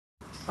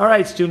All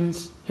right,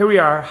 students, here we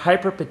are,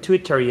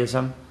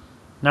 hyperpituitarism,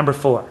 number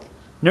 4.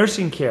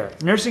 Nursing care.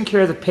 Nursing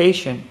care of the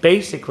patient,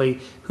 basically,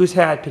 who's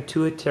had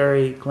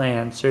pituitary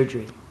gland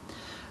surgery.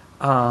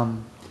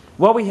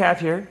 What we have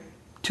here,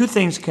 two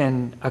things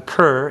can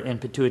occur in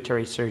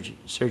pituitary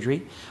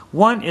surgery.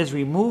 One is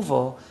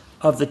removal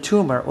of the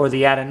tumor or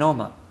the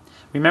adenoma.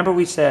 Remember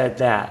we said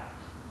that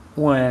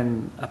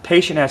when a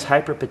patient has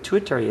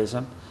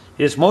hyperpituitarism,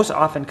 it is most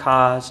often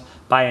caused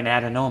by an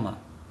adenoma.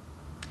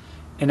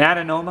 An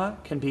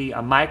adenoma can be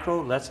a micro,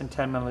 less than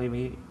 10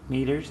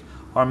 millimeters,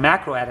 or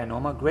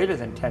macroadenoma, greater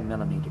than 10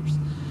 millimeters.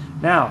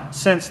 Now,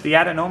 since the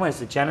adenoma is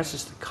the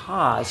genesis, the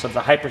cause of the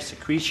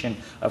hypersecretion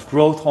of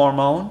growth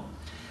hormone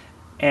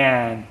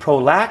and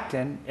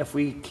prolactin, if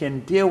we can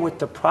deal with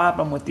the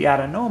problem with the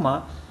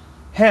adenoma,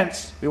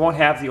 hence we won't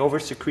have the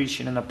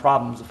oversecretion and the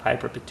problems of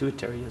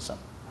hyperpituitarism.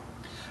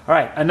 All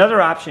right,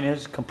 another option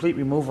is complete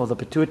removal of the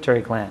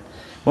pituitary gland.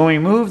 When we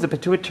remove the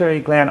pituitary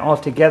gland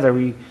altogether,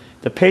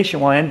 the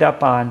patient will end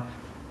up on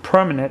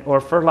permanent or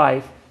for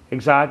life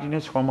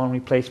exogenous hormone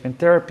replacement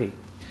therapy.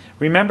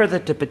 Remember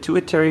that the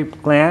pituitary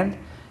gland,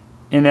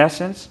 in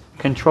essence,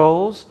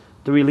 controls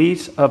the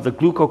release of the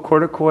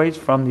glucocorticoids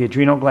from the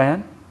adrenal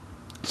gland.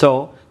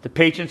 So the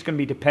patient's going to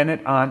be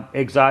dependent on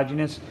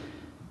exogenous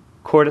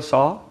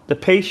cortisol. The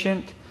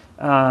patient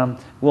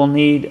will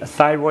need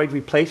thyroid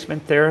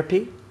replacement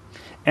therapy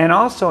and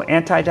also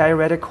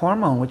antidiuretic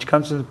hormone, which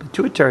comes from the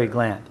pituitary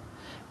gland.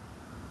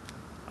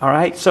 All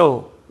right,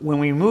 so when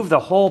we remove the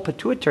whole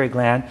pituitary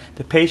gland,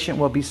 the patient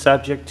will be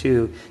subject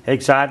to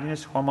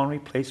exogenous hormone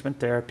replacement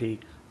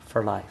therapy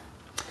for life.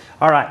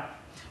 All right,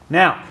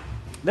 now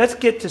let's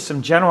get to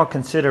some general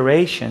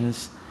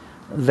considerations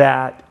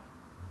that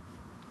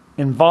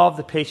involve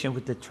the patient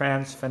with the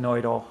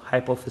transsphenoidal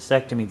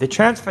hypophsectomy. The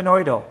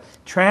transsphenoidal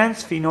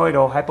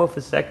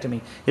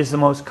hypophsectomy is the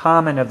most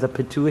common of the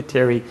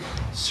pituitary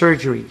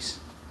surgeries.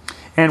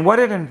 And what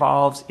it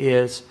involves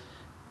is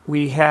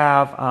we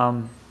have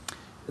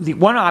the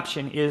one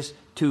option is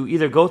to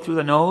either go through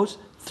the nose,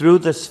 through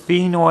the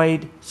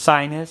sphenoid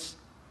sinus,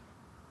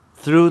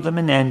 through the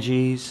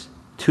meninges,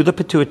 to the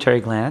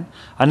pituitary gland.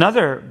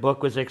 Another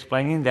book was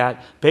explaining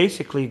that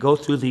basically go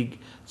through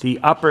the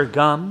upper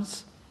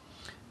gums,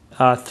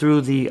 through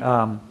the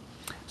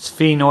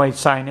sphenoid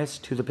sinus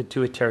to the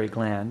pituitary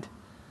gland.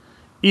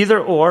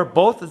 Either or,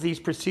 both of these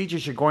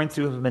procedures are going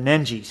through the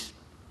meninges.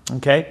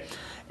 Okay?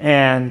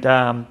 And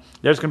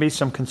there's going to be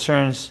some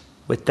concerns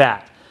with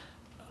that.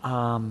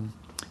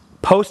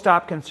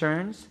 Post-op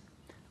concerns,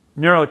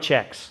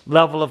 neurochecks,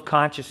 level of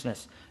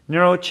consciousness.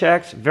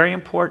 Neurochecks, very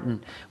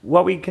important.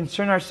 What we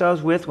concern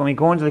ourselves with when we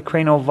go into the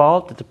cranial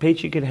vault, that the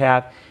patient could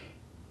have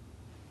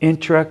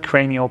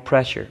intracranial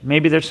pressure.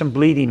 Maybe there's some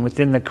bleeding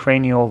within the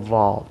cranial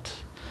vault.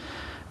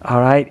 All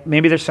right,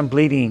 maybe there's some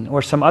bleeding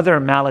or some other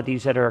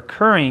maladies that are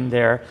occurring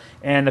there,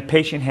 and the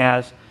patient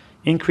has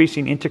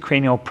increasing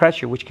intracranial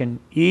pressure, which can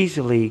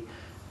easily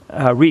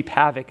reap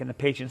havoc in the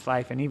patient's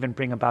life and even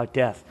bring about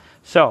death.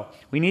 So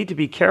we need to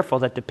be careful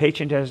that the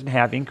patient doesn't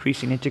have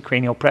increasing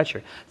intracranial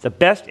pressure. The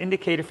best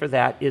indicator for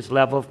that is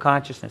level of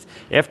consciousness.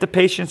 If the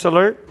patient's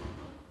alert,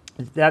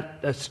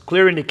 that's a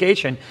clear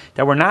indication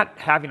that we're not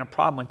having a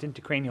problem with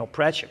intracranial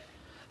pressure.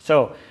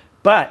 So,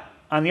 but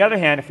on the other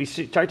hand, if we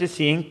start to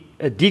see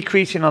a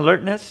decrease in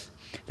alertness,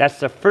 that's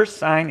the first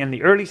sign and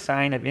the early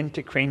sign of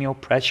intracranial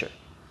pressure.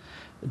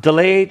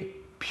 Delayed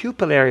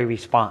pupillary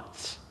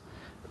response.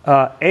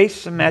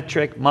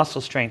 Asymmetric muscle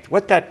strength.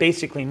 What that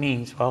basically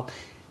means, well,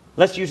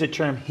 let's use the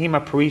term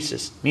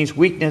hemiparesis. It means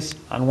weakness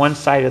on one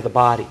side of the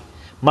body,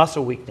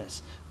 muscle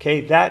weakness. Okay,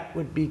 that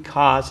would be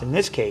caused, in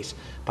this case,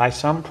 by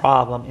some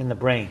problem in the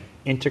brain,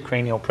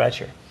 intracranial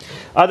pressure.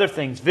 Other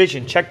things,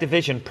 vision, check the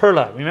vision.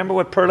 Perla, remember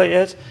what perla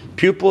is?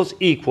 Pupils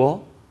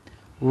equal,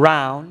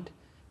 round,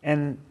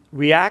 and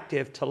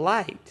reactive to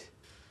light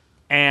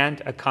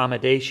and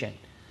accommodation.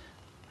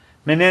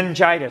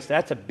 Meningitis,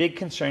 that's a big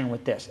concern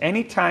with this.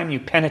 Anytime you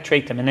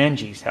penetrate the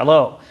meninges,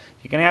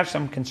 you're going to have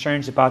some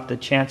concerns about the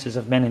chances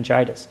of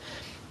meningitis.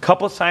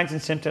 Couple signs and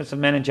symptoms of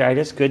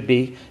meningitis could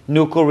be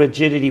nuchal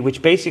rigidity,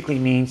 which basically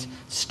means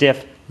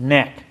stiff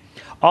neck.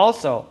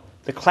 Also,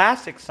 the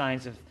classic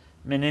signs of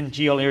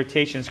meningeal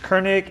irritations,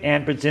 Koenig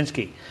and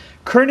Brzezinski.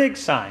 Koenig's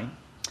sign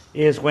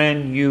is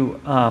when you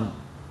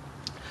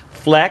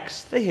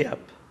flex the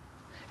hip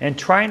and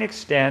try and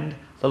extend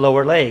the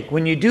lower leg.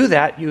 When you do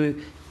that,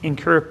 you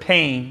incur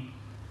pain.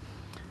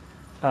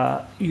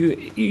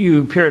 You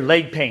incur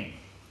leg pain.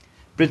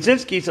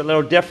 Brzezinski's a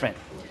little different.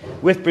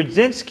 With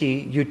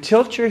Brzezinski, you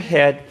tilt your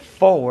head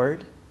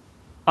forward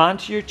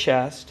onto your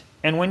chest,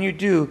 and when you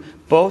do,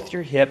 both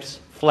your hips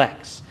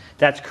flex.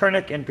 That's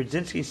Koenig and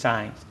Brzezinski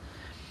signs.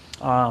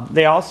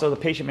 The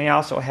patient may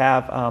also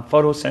have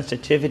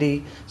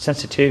photosensitivity,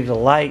 sensitivity to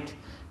light,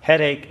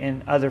 headache,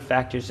 and other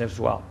factors as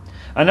well.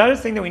 Another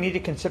thing that we need to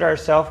consider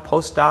ourselves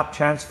post-op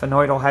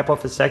transsphenoidal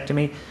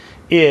hypophsectomy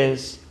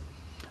is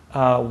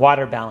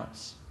water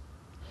balance.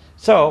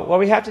 So what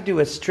we have to do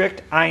is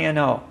strict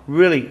INO.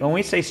 Really, when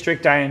we say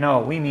strict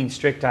INO, we mean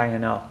strict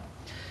INO,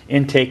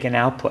 intake and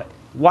output.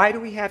 Why do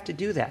we have to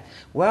do that?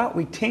 Well,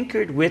 we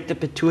tinkered with the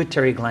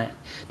pituitary gland.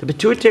 The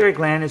pituitary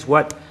gland is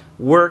what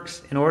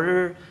works in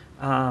order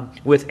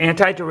with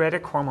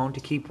antidiuretic hormone to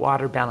keep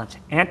water balanced.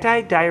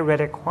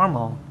 Antidiuretic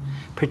hormone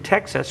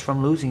protects us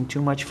from losing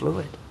too much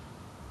fluid.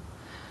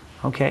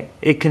 Okay?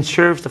 It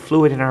conserves the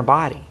fluid in our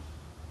body.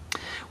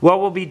 What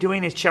we'll be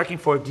doing is checking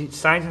for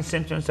signs and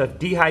symptoms of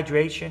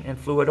dehydration and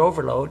fluid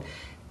overload,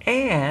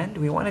 and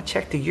we want to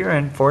check the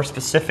urine for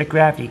specific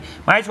gravity.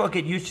 Might as well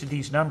get used to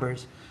these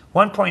numbers.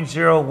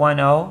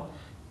 1.010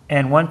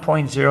 and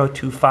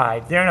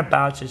 1.025.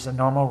 Thereabouts is the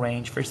normal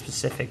range for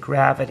specific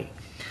gravity.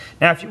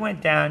 Now, if you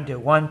went down to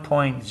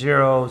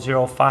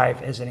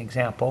 1.005 as an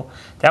example,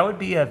 that would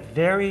be a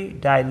very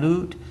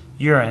dilute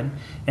urine,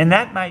 and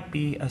that might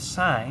be a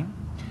sign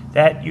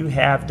that you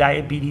have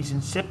diabetes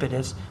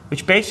insipidus,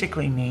 which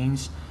basically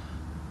means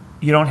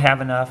you don't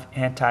have enough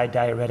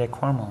antidiuretic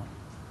hormone.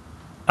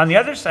 On the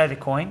other side of the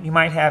coin, you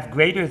might have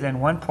greater than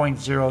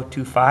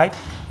 1.025.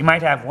 You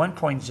might have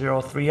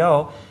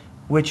 1.030,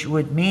 which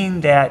would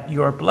mean that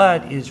your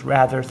blood is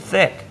rather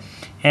thick.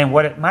 And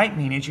what it might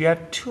mean is you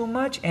have too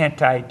much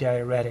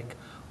antidiuretic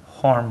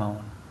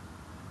hormone.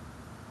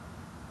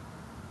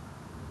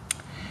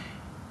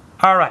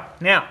 All right,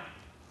 now,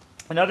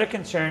 another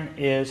concern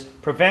is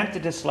prevent the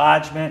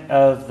dislodgement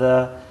of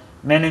the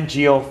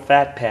meningeal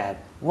fat pad.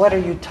 What are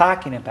you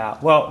talking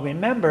about? Well,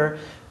 remember,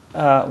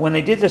 when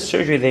they did the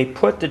surgery, they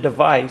put the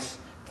device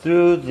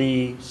through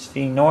the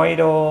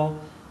sphenoidal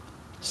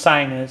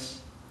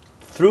sinus,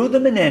 through the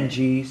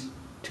meninges,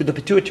 to the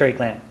pituitary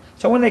gland.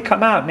 So when they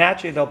come out,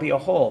 naturally there'll be a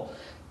hole.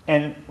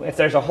 And if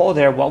there's a hole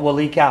there, what will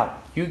leak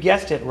out? You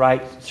guessed it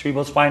right,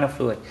 cerebrospinal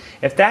fluid.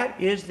 If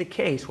that is the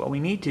case, what we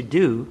need to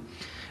do,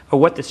 or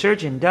what the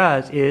surgeon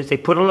does, is they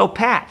put a little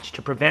patch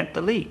to prevent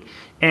the leak.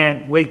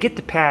 And we get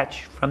the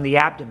patch from the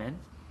abdomen,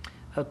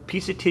 a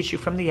piece of tissue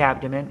from the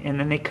abdomen, and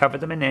then they cover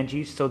the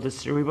meninges so the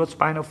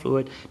cerebrospinal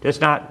fluid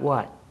does not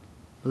what?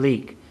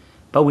 Leak.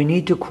 But we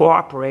need to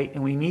cooperate,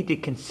 and we need to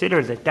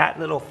consider that that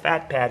little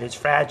fat pad is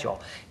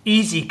fragile.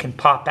 Easy can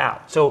pop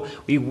out. So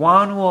we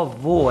want to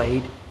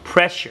avoid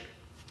pressure.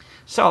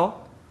 So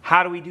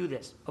how do we do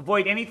this?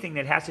 Avoid anything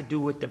that has to do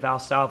with the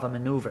Valsalva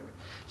maneuver.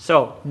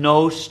 So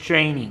no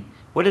straining.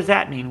 What does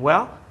that mean?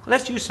 Well,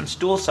 let's use some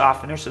stool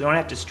softener so they don't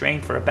have to strain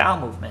for a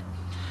bowel movement.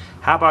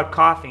 How about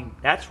coughing?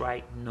 That's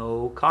right,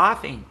 no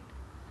coughing.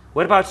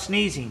 What about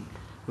sneezing?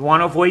 We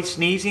want to avoid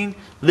sneezing,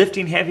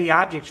 lifting heavy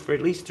objects for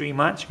at least 3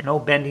 months, or no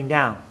bending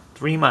down.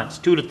 3 months,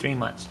 2 to 3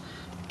 months.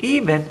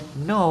 Even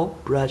no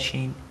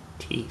brushing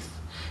teeth.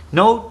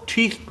 No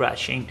teeth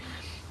brushing.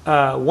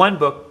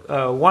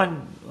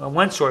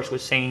 One source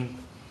was saying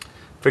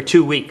for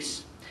 2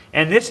 weeks.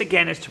 And this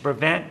again is to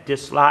prevent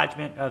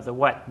dislodgement of the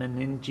what?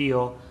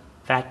 Meningeal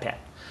fat pad.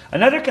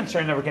 Another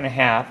concern that we're going to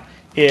have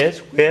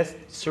is with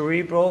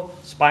cerebral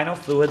spinal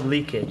fluid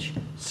leakage.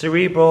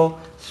 Cerebral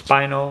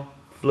spinal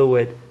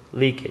fluid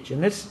leakage.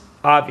 And this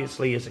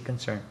obviously is a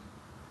concern.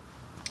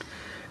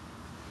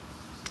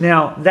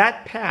 Now,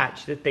 that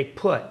patch that they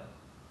put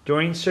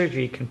during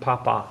surgery can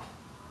pop off.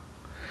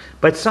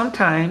 But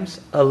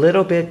sometimes a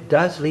little bit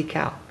does leak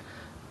out.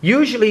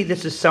 Usually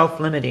this is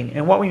self-limiting.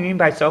 And what we mean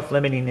by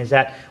self-limiting is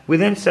that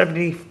within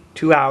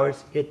 72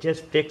 hours, it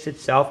just fixes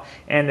itself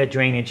and the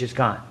drainage is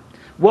gone.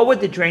 What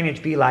would the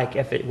drainage be like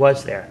if it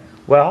was there?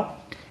 Well,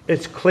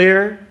 it's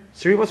clear.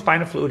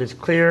 Cerebrospinal fluid is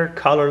clear,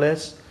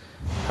 colorless,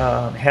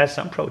 has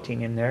some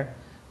protein in there.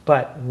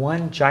 But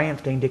one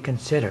giant thing to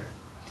consider,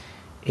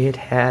 it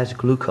has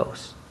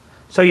glucose.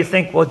 So you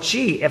think, well,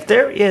 gee, if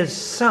there is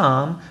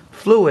some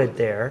fluid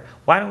there,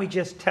 why don't we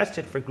just test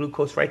it for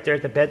glucose right there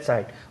at the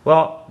bedside?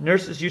 Well,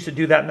 nurses used to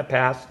do that in the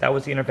past. That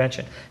was the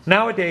intervention.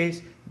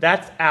 Nowadays,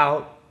 that's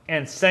out,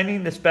 and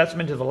sending the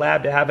specimen to the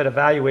lab to have it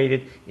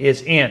evaluated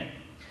is in.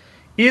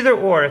 Either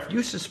or, if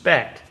you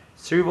suspect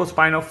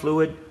cerebrospinal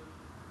fluid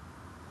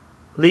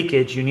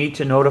leakage, you need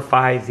to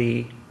notify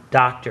the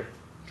doctor.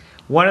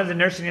 One of the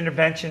nursing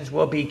interventions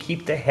will be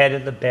keep the head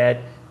of the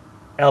bed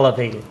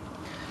elevated.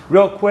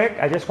 Real quick,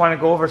 I just want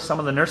to go over some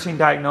of the nursing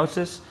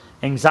diagnosis.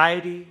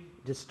 Anxiety,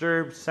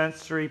 disturbed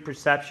sensory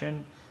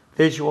perception,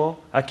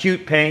 visual,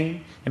 acute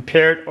pain,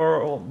 impaired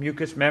oral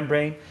mucous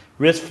membrane,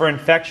 risk for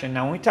infection.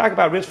 Now, when we talk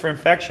about risk for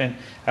infection,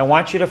 I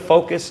want you to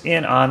focus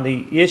in on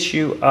the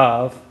issue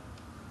of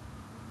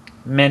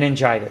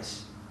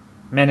meningitis.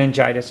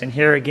 Meningitis. And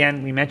here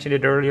again, we mentioned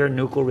it earlier,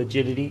 nuchal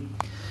rigidity.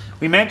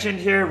 We mentioned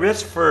here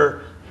risk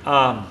for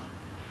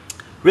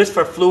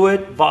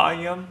fluid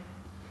volume,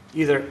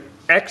 either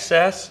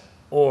excess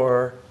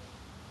or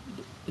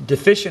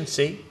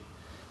deficiency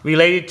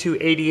related to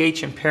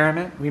ADH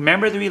impairment.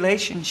 Remember the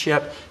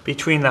relationship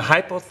between the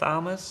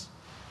hypothalamus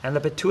and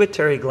the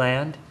pituitary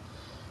gland,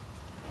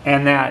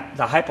 and that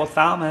the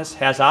hypothalamus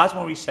has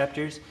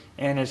osmoreceptors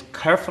and is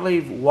carefully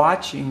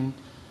watching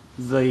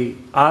the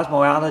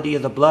osmolality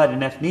of the blood,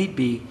 and if need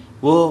be,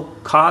 will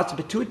cause the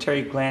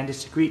pituitary gland to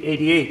secrete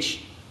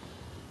ADH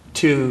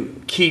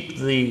to keep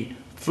the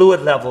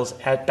fluid levels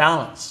at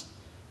balance.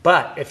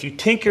 But if you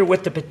tinker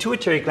with the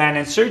pituitary gland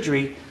in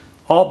surgery,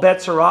 all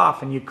bets are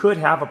off and you could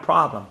have a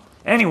problem.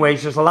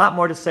 anyways, there's a lot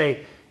more to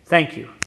say. Thank you.